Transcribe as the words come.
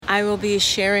I will be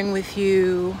sharing with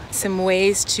you some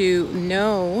ways to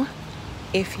know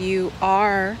if you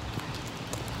are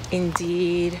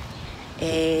indeed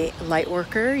a light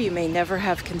worker. You may never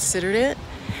have considered it.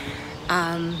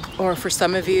 Or for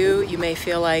some of you, you may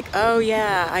feel like, oh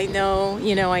yeah, I know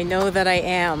that I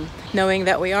am. Knowing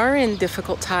that we are in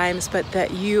difficult times, but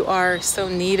that you are so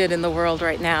needed in the world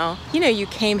right now. You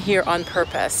came here on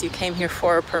purpose. You came here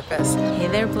for a purpose. Hey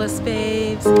there, Bliss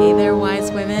Babes. Hey there,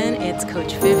 wise women. It's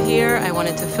Coach Viv here. I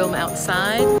wanted to film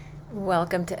outside.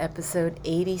 Welcome to episode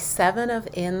 87 of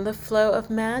In the Flow of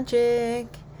Magic.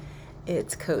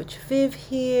 It's Coach Viv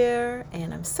here,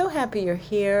 and I'm so happy you're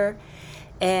here.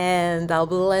 And I'll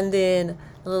blend in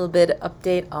a little bit of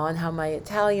update on how my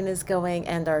Italian is going.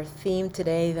 And our theme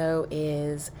today, though,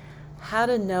 is how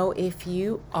to know if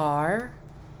you are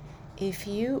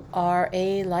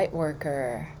a light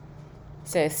worker.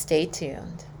 So stay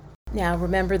tuned. Now,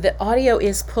 remember, the audio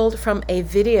is pulled from a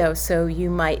video, so you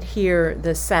might hear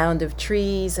the sound of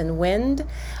trees and wind.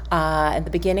 At the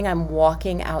beginning, I'm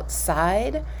walking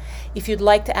outside. If you'd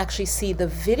like to actually see the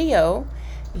video,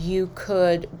 you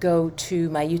could go to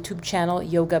my YouTube channel,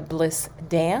 Yoga Bliss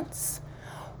Dance,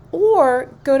 or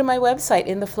go to my website,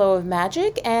 In the Flow of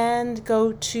Magic, and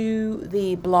go to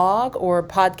the blog or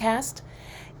podcast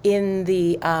in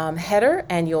the header,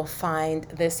 and you'll find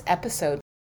this episode.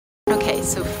 Okay,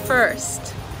 so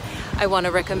first, I want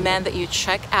to recommend that you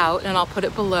check out, and I'll put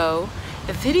it below,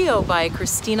 a video by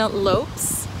Christina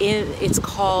Lopes. It's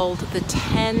called The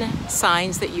 10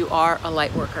 Signs That You Are a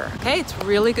Light Worker. Okay, it's a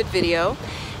really good video,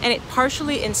 and it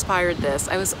partially inspired this.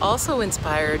 I was also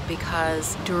inspired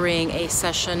because during a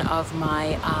session of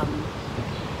my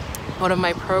one of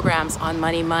my programs on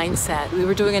money mindset, we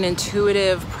were doing an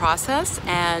intuitive process,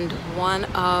 and one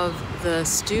of the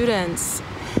students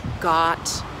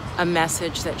got a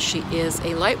message that she is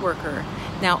a light worker.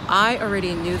 Now, I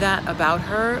already knew that about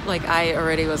her. I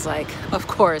already was like, of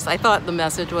course. I thought the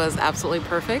message was absolutely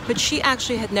perfect, but she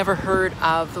actually had never heard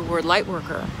of the word light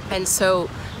worker. And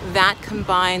so that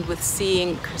combined with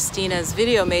seeing Christina's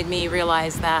video made me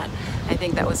realize that I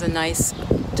think that was a nice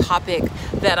topic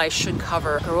that I should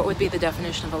cover. Or what would be the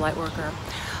definition of a light worker?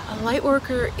 A light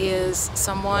worker is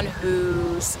someone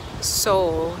whose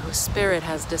soul, whose spirit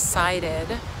has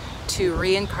decided to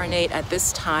reincarnate at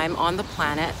this time on the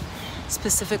planet,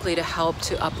 specifically to help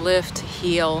to uplift,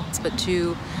 heal, but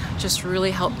to just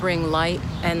really help bring light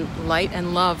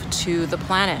and love to the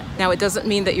planet. Now, it doesn't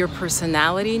mean that your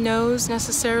personality knows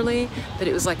necessarily, but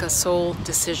it was like a soul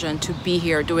decision to be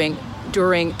here during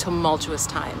tumultuous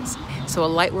times. So a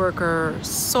light worker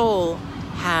soul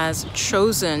has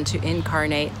chosen to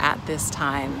incarnate at this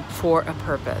time for a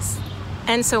purpose.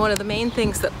 And so one of the main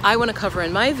things that I want to cover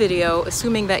in my video,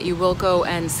 assuming that you will go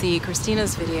and see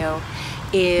Christina's video,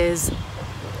 is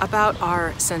about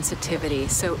our sensitivity.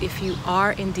 So if you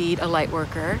are indeed a light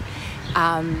worker,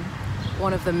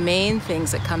 one of the main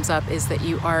things that comes up is that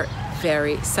you are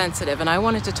very sensitive. And I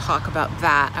wanted to talk about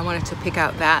that. I wanted to pick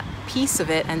out that piece of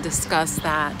it and discuss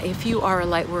that. If you are a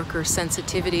light worker,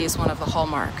 sensitivity is one of the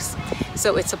hallmarks.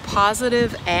 So it's a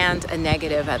positive and a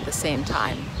negative at the same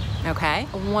time. Okay?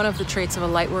 One of the traits of a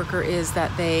light worker is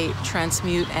that they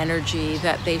transmute energy,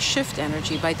 that they shift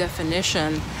energy. By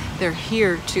definition, they're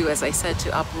here to, as I said,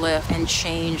 to uplift and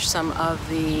change some of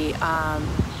the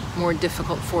more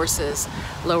difficult forces,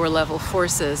 lower level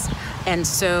forces. And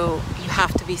so you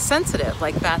have to be sensitive.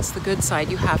 That's the good side.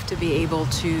 You have to be able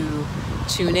to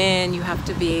tune in. You have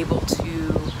to be able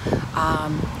to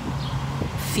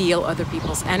feel other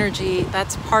people's energy.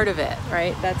 That's part of it,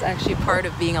 right? That's actually part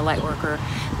of being a light worker.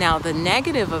 Now, the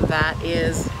negative of that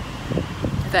is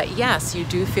that yes, you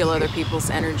do feel other people's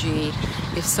energy.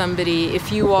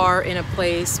 If you are in a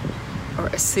place or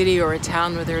a city or a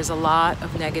town where there's a lot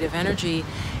of negative energy,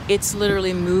 it's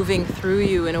literally moving through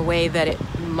you in a way that it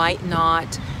might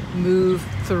not move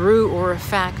through or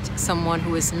affect someone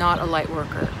who is not a light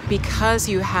worker. Because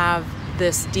you have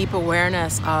this deep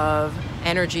awareness of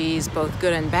energies, both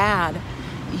good and bad,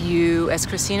 you, as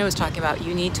Christina was talking about,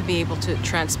 you need to be able to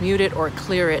transmute it or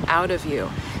clear it out of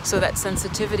you. So that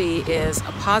sensitivity is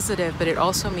a positive, but it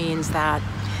also means that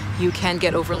you can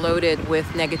get overloaded with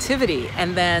negativity,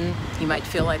 and then you might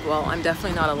feel like, well, I'm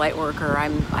definitely not a light worker.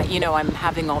 I'm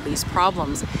having all these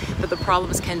problems, but the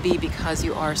problems can be because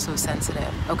you are so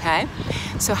sensitive. Okay,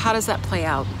 so how does that play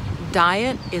out?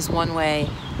 Diet is one way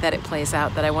that it plays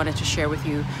out that I wanted to share with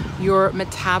you. Your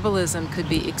metabolism could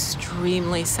be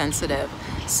extremely sensitive,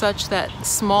 such that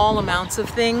small amounts of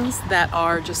things that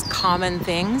are just common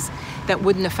things that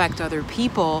wouldn't affect other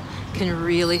people can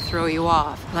really throw you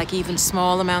off, like even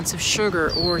small amounts of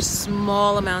sugar or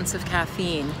small amounts of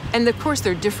caffeine. And of course,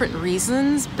 there are different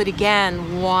reasons, but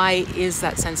again, why is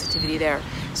that sensitivity there?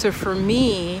 So for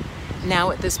me,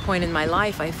 now at this point in my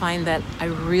life, I find that I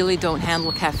really don't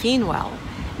handle caffeine well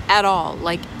at all.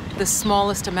 Like the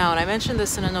smallest amount. I mentioned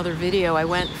this in another video.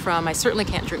 I certainly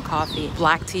can't drink coffee.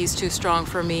 Black tea is too strong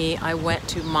for me. I went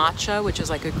to matcha, which is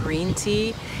like a green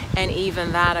tea. And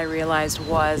even that I realized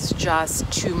was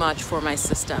just too much for my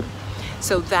system.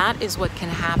 So that is what can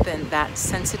happen, that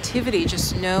sensitivity.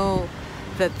 Just know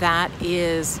that that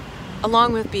is,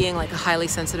 along with being like a highly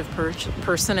sensitive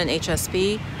person in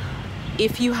HSP,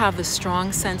 if you have the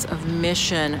strong sense of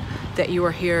mission that you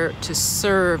are here to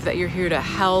serve, that you're here to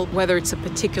help, whether it's a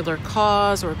particular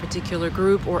cause or a particular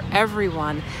group or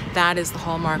everyone, that is the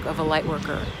hallmark of a light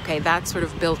worker. Okay, that's sort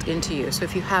of built into you. So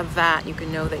if you have that, you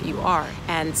can know that you are.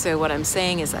 And so what I'm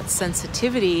saying is that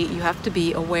sensitivity, you have to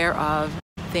be aware of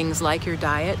things like your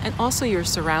diet and also your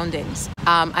surroundings.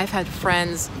 I've had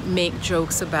friends make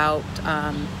jokes about,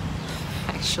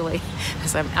 actually,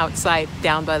 as I'm outside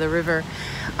down by the river,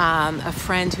 a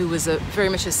friend who was very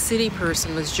much a city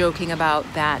person was joking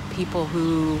about that people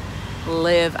who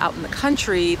live out in the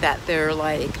country, that they're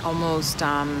like almost,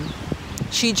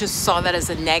 she just saw that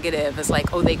as a negative, as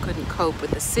like, oh, they couldn't cope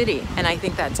with the city. And I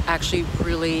think that's actually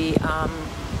really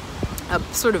a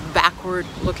sort of backward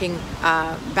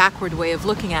way of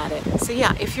looking at it. So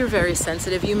yeah, if you're very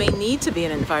sensitive, you may need to be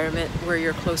in an environment where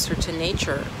you're closer to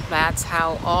nature. That's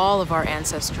how all of our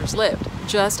ancestors lived.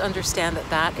 Just understand that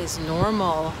that is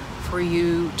normal for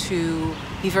you to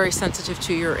be very sensitive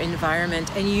to your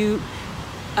environment. And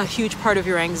a huge part of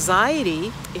your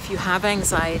anxiety, if you have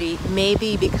anxiety,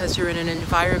 maybe because you're in an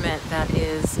environment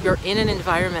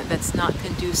that's not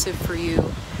conducive for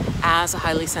you as a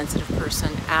highly sensitive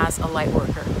person, as a light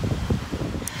worker.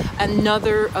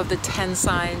 Another of the 10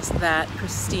 signs that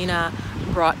Christina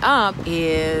brought up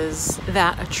is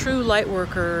that a true light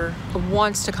worker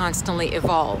wants to constantly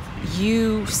evolve.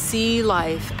 You see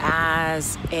life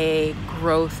as a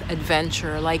growth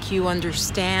adventure. Like, you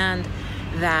understand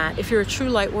that if you're a true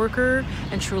light worker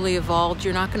and truly evolved,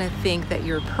 you're not going to think that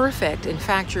you're perfect. In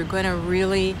fact, you're going to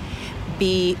really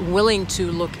be willing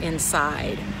to look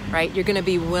inside, right? You're going to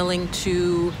be willing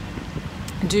to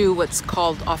do what's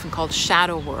often called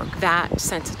shadow work. That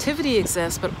sensitivity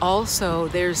exists, but also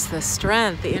there's the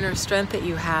strength, the inner strength that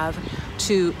you have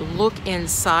to look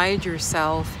inside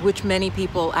yourself, which many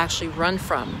people actually run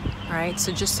from, right?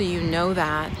 So just so you know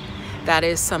that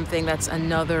is something that's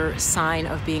another sign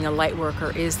of being a light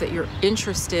worker, is that you're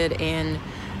interested in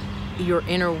your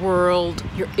inner world,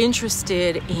 you're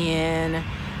interested in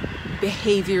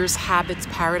behaviors, habits,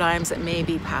 paradigms that may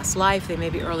be past life, they may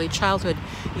be early childhood.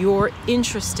 You're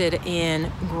interested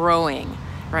in growing,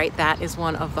 right? That is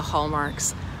one of the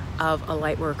hallmarks of a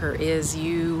light worker, is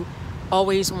you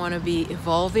always want to be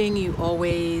evolving. You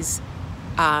always,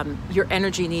 your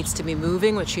energy needs to be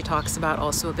moving, which she talks about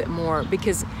also a bit more,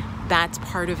 because that's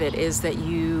part of it, is that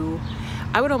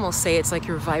I would almost say it's like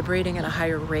you're vibrating at a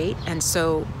higher rate. And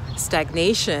so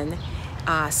stagnation,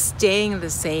 staying the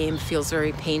same, feels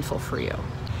very painful for you.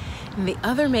 And the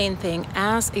other main thing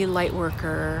as a light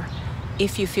worker,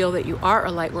 if you feel that you are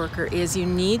a light worker, is you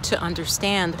need to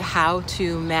understand how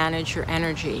to manage your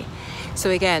energy. So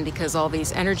again, because all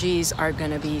these energies are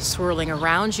going to be swirling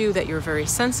around you that you're very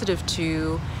sensitive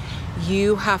to,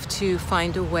 you have to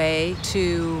find a way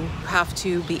to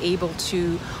be able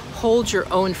to hold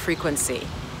your own frequency.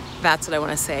 That's what I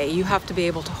want to say. You have to be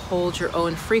able to hold your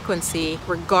own frequency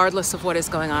regardless of what is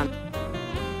going on.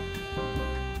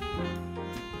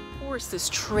 Of course, this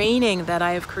training that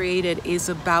I have created is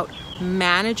about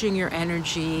managing your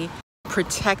energy,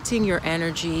 protecting your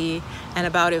energy, and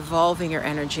about evolving your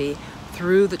energy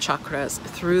through the chakras,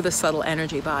 through the subtle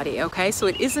energy body, okay? So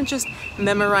it isn't just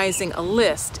memorizing a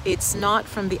list. It's not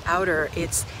from the outer,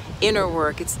 it's inner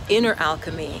work, it's inner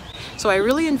alchemy. So I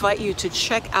really invite you to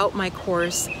check out my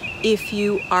course if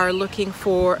you are looking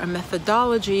for a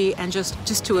methodology and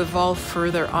just to evolve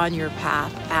further on your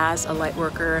path as a light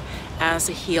worker, as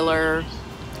a healer,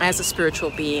 as a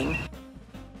spiritual being. What's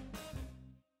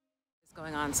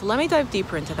going on? So let me dive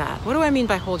deeper into that. What do I mean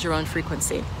by hold your own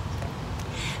frequency?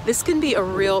 This can be a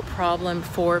real problem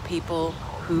for people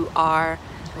who are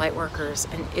light workers,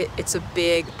 and it's a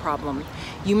big problem.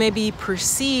 You may be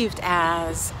perceived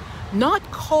as not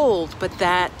cold, but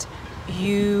that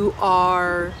you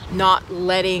are not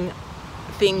letting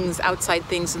outside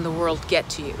things in the world get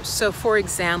to you. So for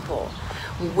example,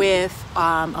 with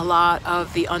a lot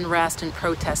of the unrest and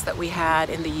protests that we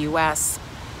had in the US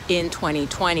in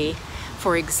 2020,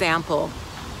 for example,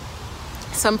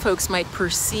 some folks might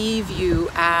perceive you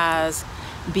as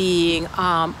being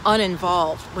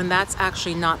uninvolved, when that's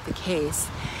actually not the case.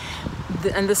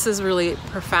 And this is really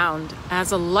profound.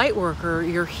 As a light worker,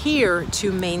 you're here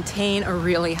to maintain a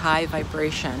really high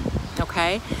vibration,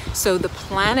 okay? So the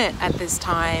planet at this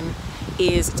time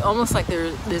it's almost like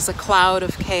there's a cloud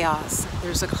of chaos,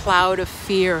 there's a cloud of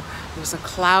fear, there's a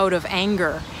cloud of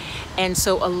anger. And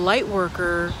so a light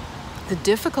worker, the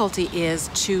difficulty is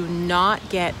to not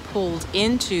get pulled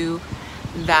into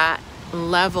that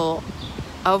level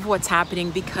of what's happening,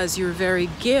 because your very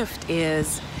gift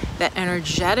is that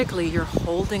energetically you're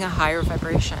holding a higher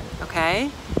vibration, okay?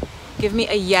 Give me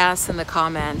a yes in the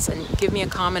comments, and give me a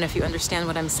comment if you understand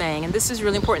what I'm saying. And this is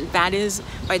really important. That is,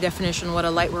 by definition, what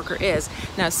a light worker is.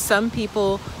 Now, some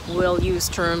people will use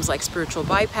terms like spiritual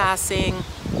bypassing.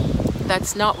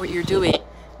 That's not what you're doing.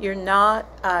 You're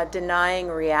not denying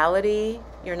reality.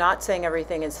 You're not saying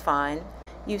everything is fine.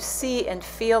 You see and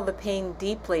feel the pain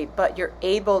deeply, but you're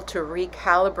able to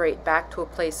recalibrate back to a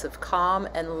place of calm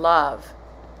and love.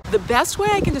 The best way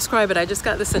I can describe it, I just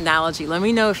got this analogy. Let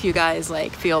me know if you guys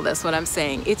feel this, what I'm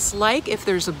saying. It's like if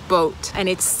there's a boat and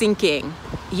it's sinking,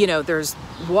 there's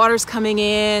water's coming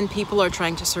in, people are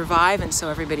trying to survive, and so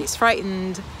everybody's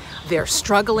frightened. They're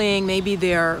struggling. Maybe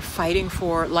they're fighting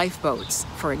for lifeboats,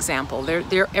 for example.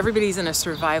 Everybody's in a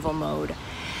survival mode.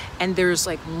 And there's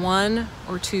one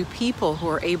or two people who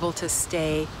are able to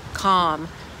stay calm,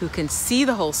 who can see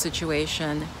the whole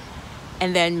situation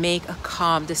and then make a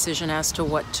calm decision as to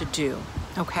what to do,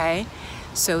 okay?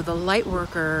 So the light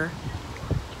worker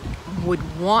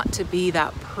would want to be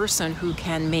that person who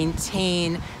can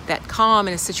maintain that calm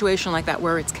in a situation like that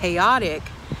where it's chaotic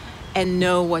and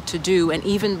know what to do. And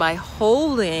even by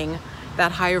holding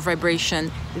that higher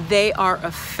vibration, they are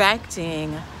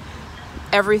affecting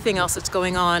everything else that's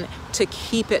going on to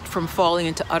keep it from falling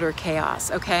into utter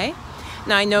chaos, okay?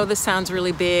 Now, I know this sounds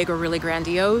really big or really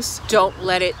grandiose. Don't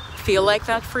let it feel like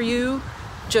that for you.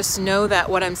 Just know that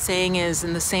what I'm saying is,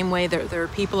 in the same way there are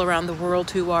people around the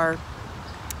world who are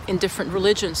in different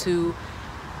religions who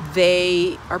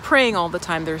they are praying all the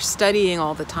time, they're studying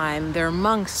all the time, they're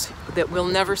monks that we'll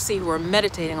never see who are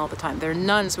meditating all the time, they're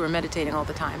nuns who are meditating all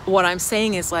the time. What I'm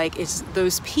saying is it's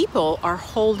those people are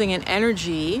holding an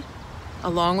energy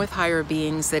along with higher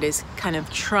beings that is kind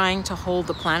of trying to hold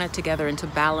the planet together and to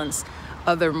balance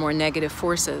other more negative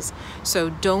forces. So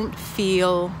don't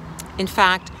feel, in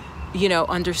fact,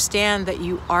 understand that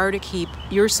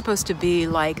you're supposed to be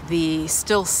like the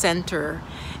still center.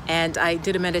 And I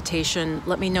did a meditation.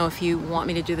 Let me know if you want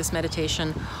me to do this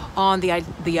meditation on the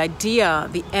idea,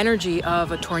 the energy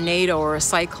of a tornado or a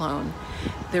cyclone.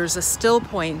 There's a still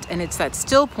point, and it's that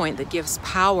still point that gives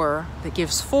power, that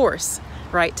gives force,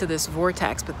 right, to this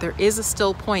vortex. But there is a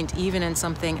still point even in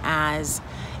something as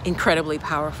incredibly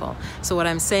powerful. So what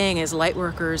I'm saying is light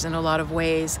workers in a lot of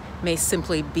ways may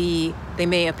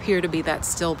appear to be that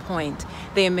still point.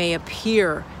 They may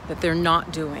appear that they're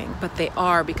not doing, but they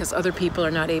are, because other people are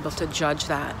not able to judge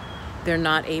that. They're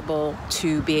not able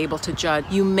to judge.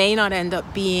 You may not end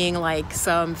up being like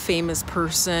some famous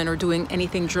person or doing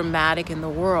anything dramatic in the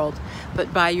world,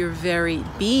 but by your very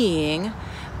being,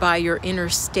 by your inner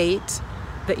state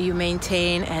that you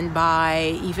maintain, and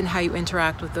by even how you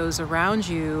interact with those around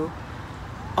you,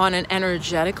 on an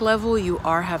energetic level, you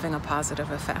are having a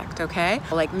positive effect, okay?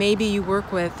 Like maybe you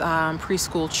work with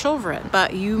preschool children,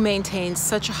 but you maintain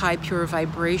such a high pure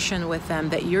vibration with them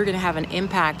that you're gonna have an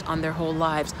impact on their whole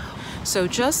lives. So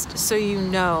just so you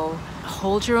know,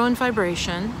 hold your own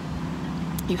vibration.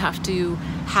 You have to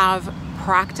have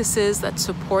practices that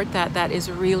support that. That is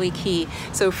really key.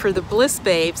 So for the bliss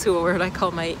babes, who are what I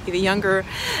call the younger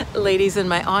ladies in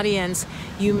my audience,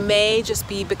 you may just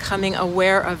be becoming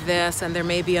aware of this, and there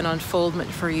may be an unfoldment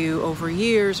for you over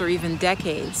years or even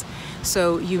decades.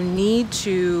 So you need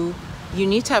to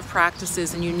have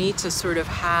practices, and you need to sort of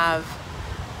have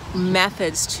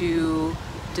methods to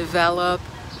develop,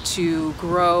 to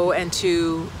grow, and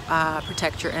to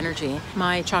protect your energy.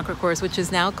 My chakra course, which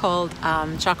is now called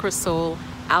Chakra Soul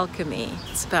Alchemy,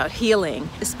 it's about healing,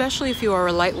 especially if you are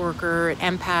a light worker, an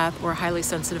empath, or a highly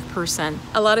sensitive person.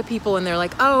 A lot of people, and they're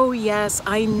like, oh yes,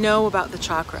 I know about the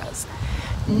chakras.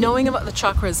 Knowing about the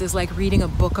chakras is like reading a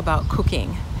book about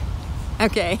cooking,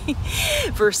 okay,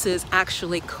 versus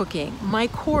actually cooking. My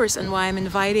course, and why I'm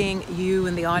inviting you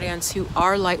in the audience who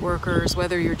are light workers,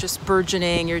 whether you're just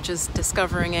burgeoning, you're just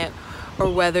discovering it, or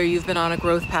whether you've been on a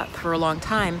growth path for a long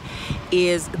time,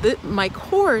 is that my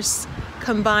course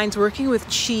combines working with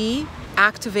chi,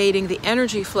 activating the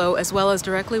energy flow, as well as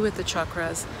directly with the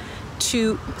chakras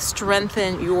to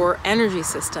strengthen your energy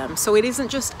system. So it isn't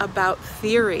just about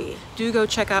theory. Do go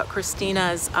check out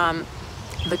Christina's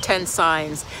the 10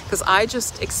 signs, because I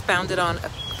just expounded on a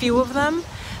few of them,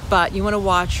 but you want to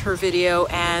watch her video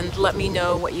and let me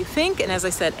know what you think. And as I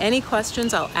said, any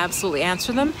questions, I'll absolutely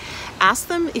answer them. Ask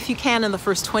them if you can in the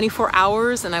first 24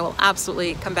 hours, and I will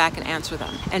absolutely come back and answer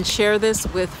them. And share this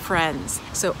with friends.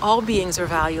 So all beings are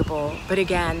valuable, but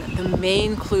again, the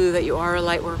main clue that you are a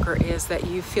light worker is that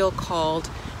you feel called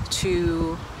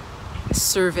to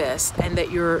service and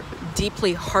that you're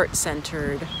deeply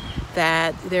heart-centered,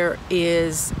 that there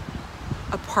is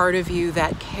a part of you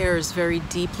that cares very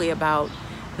deeply about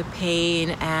the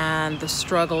pain and the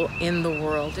struggle in the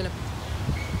world.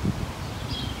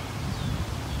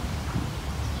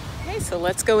 Okay, so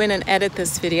let's go in and edit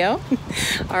this video.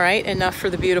 All right, enough for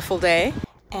the beautiful day.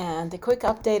 And a quick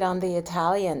update on the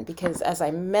Italian, because as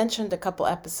I mentioned a couple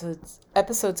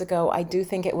episodes ago, I do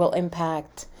think it will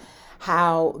impact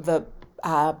how the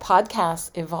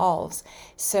podcast evolves.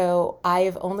 So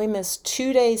I've only missed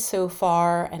 2 days so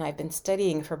far, and I've been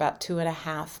studying for about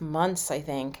 2.5 months, I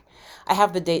think. I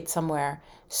have the date somewhere.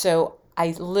 So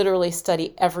I literally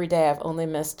study every day. I've only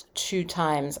missed 2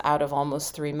 times out of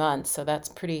almost 3 months. So that's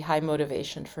pretty high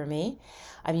motivation for me.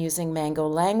 I'm using Mango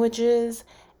Languages,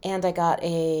 and I got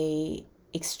a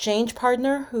exchange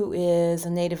partner who is a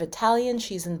native Italian.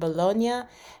 She's in Bologna,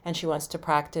 and she wants to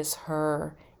practice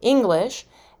her English.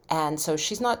 And so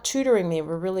she's not tutoring me,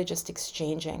 we're really just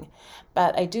exchanging.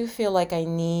 But I do feel like I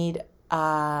need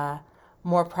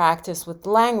more practice with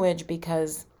language,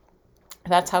 because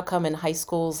that's how come in high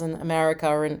schools in America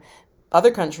or in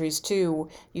other countries too,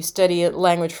 you study a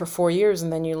language for 4 years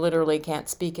and then you literally can't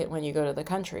speak it when you go to the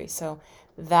country. So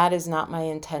that is not my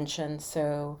intention.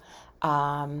 So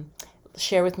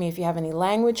share with me if you have any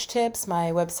language tips.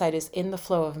 My website is In the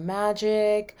Flow of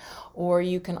Magic, or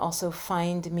you can also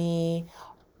find me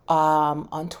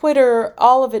on Twitter.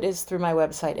 All of it is through my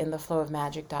website,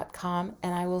 intheflowofmagic.com,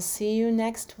 and I will see you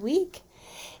next week.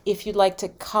 If you'd like to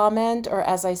comment, or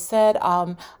as I said,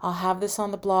 I'll have this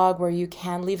on the blog where you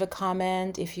can leave a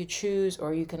comment if you choose,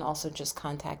 or you can also just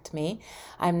contact me.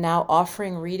 I'm now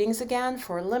offering readings again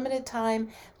for a limited time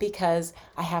because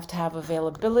I have to have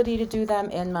availability to do them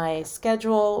in my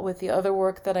schedule with the other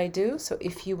work that I do. So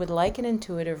if you would like an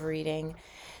intuitive reading,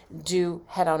 do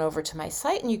head on over to my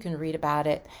site and you can read about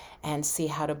it and see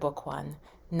how to book one.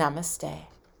 Namaste.